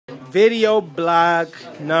Video blog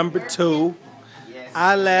number 2.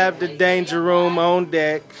 iLab, the Danger Room on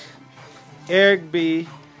deck. Eric B.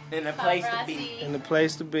 In the place to be. In the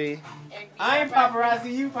place to be. I ain't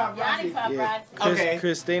paparazzi, you paparazzi. Yonny paparazzi. Yeah. Okay.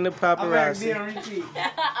 Christina paparazzi.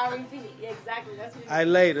 I'll repeat. Yeah, exactly. That's what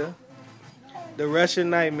iLayda, the Russian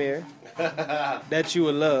nightmare that you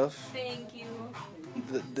would love. Thank you.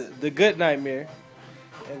 The good nightmare.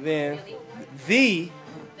 And then the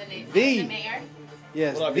mayor.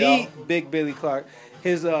 yes, What up, the y'all? Big Billy Clark.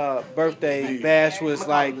 His birthday bash was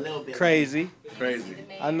like crazy. Crazy.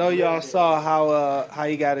 I know y'all saw how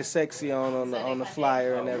he got his sexy on the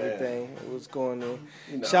flyer and everything. It was going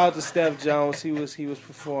in. Shout out to Steph Jones. He was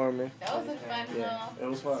performing. That was a fun It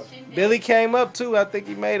was fun. Billy came up too. I think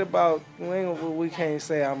he made about we can't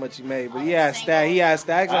say how much he made, but he had stacks. He had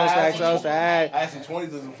stacks on stacks on stacks. I had some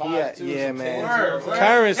 20s and some 5s too. Yeah, some man. 10s.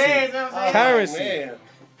 Currency. Man.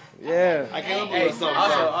 Yeah. I came up Hey, with something.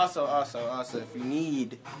 also, if you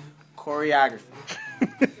need choreography.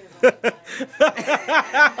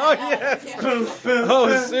 Oh yes.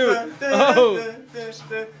 Oh shoot. Oh.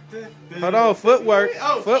 Hold on. Footwork.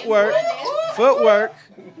 Oh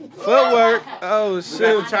We're gonna shoot.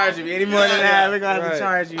 have to charge you any more than that. We're gonna have Right. to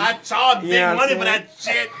charge you. I charge big Yeah, money I'm for that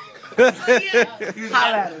shit.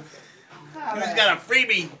 Holla at us. You just got a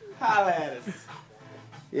freebie. Holla at us.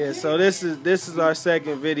 Yeah. So this is our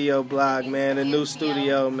second video blog, man. The new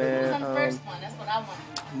studio, Who's on the man. first one? That's what I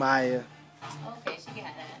want. Maya. Okay, she can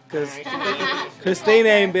have that. Cause Christina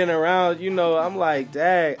ain't been around, you know. I'm like,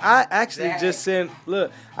 dang. I actually just sent.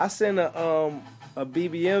 Look, I sent a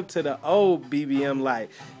BBM to the old BBM. Like,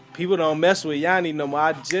 people don't mess with Yonny no more.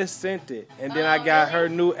 I just sent it, and then I got her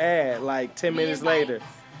new ad like 10 minutes later.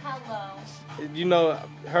 Hello. You know,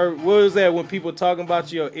 her. What was that when people talking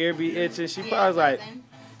about your ear be itching? She probably was like,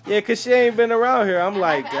 yeah, cause she ain't been around here. I'm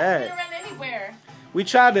like, I haven't been dang. around anywhere. We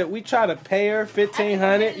try to pay her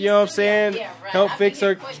 $1,500, you know what I'm saying? Yeah, right. Help I fix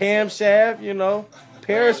her think it camshaft, you know.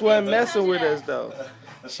 Paris wasn't messing with us though.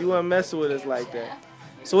 She wasn't messing with us like that.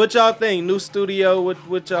 So what y'all think? New studio,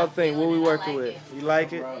 what y'all think? What we working with? You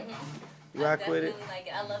like it? You rock with it? Like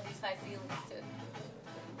it. I love these high ceilings too.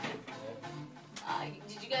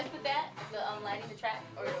 Did you guys put that? The lighting the track?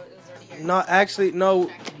 Or it was already here? No, actually, no.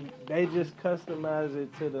 They just customize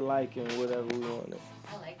it to the liking, whatever we want it.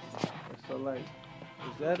 I like this. So like,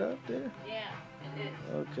 is that up there? Yeah, it is.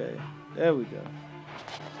 Okay, there we go.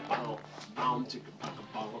 That reminds me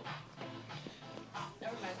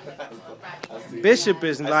of Rodney. Bishop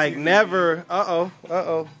is like never. Uh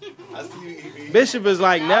oh. I see you. Bishop is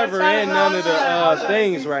like never in none of the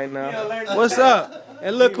things right now. What's up?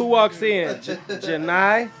 And look who walks in.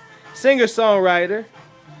 Janai, singer-songwriter.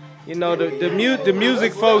 You know, the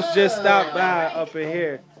music folks just stopped by up in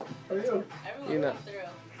here. You know.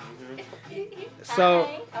 So,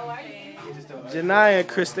 Hi, how are you? Janai and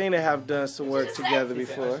Christina have done some work together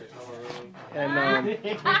before. And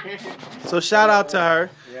so shout out to her.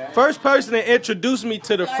 First person to introduce me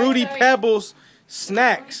to the Fruity Pebbles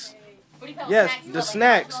snacks. Yes, the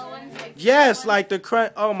snacks. Yes, like the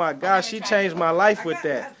crunch. Oh my gosh, she changed my life with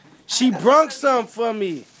that. She brung some for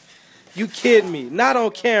me. You kidding me? Not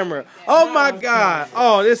on camera. Oh my God.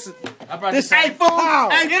 Oh, this. Hey, fool!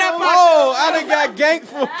 Hey, get up! Oh, I done got ganked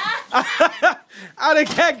from. I done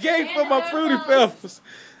got ganked from my Fruity Pebbles.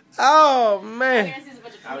 Oh man.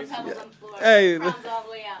 Hey,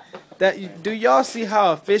 do y'all see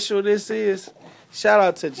how official this is? Shout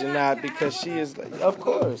out to Janai because she is like, of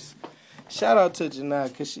course. Shout out to Janai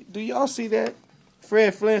because do y'all see that?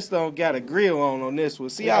 Fred Flintstone got a grill on this one.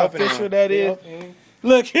 See how official that is?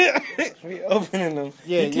 Look here. We opening them.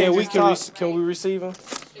 Yeah, we can we receive them?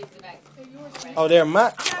 Oh, they're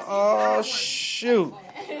mine. Oh shoot,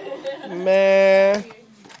 man.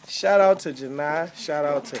 Shout out to Janai. Shout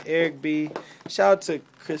out to Eric B. Shout out to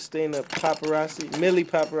Christina Paparazzi, Millie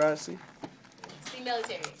Paparazzi.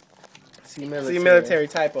 See military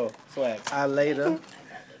typo swag. iLayda.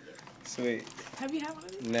 Sweet. Have you had one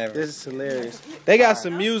of these? Never. This is hilarious. They got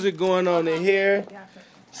some music going on in here.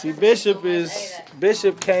 See, Bishop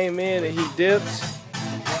came in and he dipped.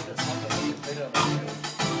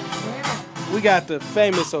 We got the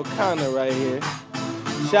famous O'Connor right here.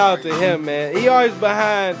 Shout out to him, man. He always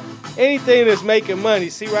behind anything that's making money.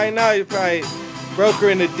 See, right now he's probably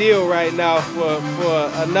brokering a deal right now for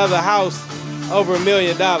another house over $1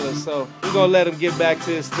 million. So we're gonna let him get back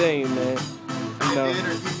to his thing, man. You know.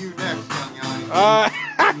 All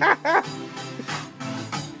right.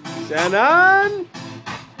 Shannon.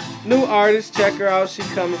 New artist, check her out. She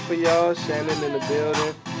coming for y'all. Shannon in the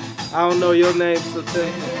building. I don't know your name, so tell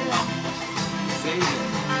me.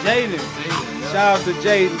 Jaden. Shout out to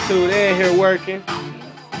Jaden too. They in here working.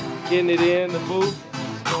 getting it in the booth.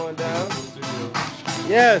 It's going down.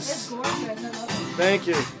 Yes. Thank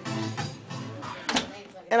you.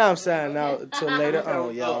 And I'm signing out until later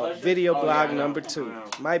on, y'all. Video blog number 2.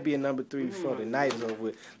 Might be a number 3 before the night is over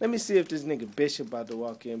with. Let me see if this nigga Bishop about to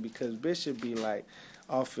walk in, because Bishop be like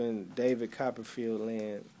off in David Copperfield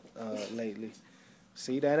land lately.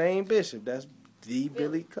 See, that ain't Bishop. That's the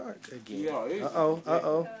Billy Clark again.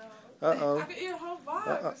 Uh-oh. I can hear her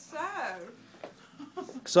vibe. It's sad.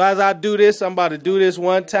 So as I do this, I'm about to do this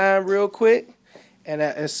one time real quick. And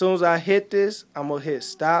as soon as I hit this, I'm going to hit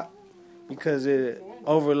stop, because it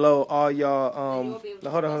overload all y'all,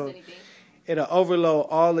 hold on. It'll overload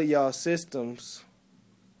all of y'all systems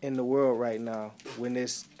in the world right now when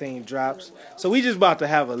this thing drops. So we just about to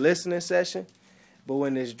have a listening session, but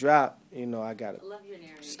when this drop, you know, I got to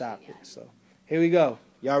stop it. So here we go.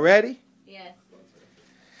 Y'all ready? Yes.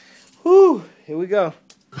 Whew, here we go.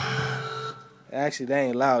 Actually, they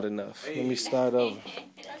ain't loud enough. Let me start over.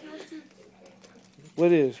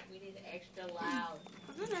 What is? We need it extra loud.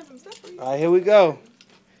 All right, here we go.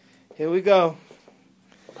 Here we go.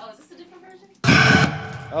 Oh, is this a different version?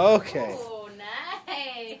 Okay. Oh,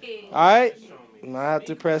 nice. All right. I have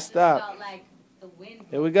to press stop. About, like, the wind.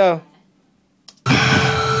 Here we go. Good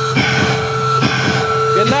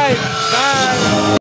night. Bye.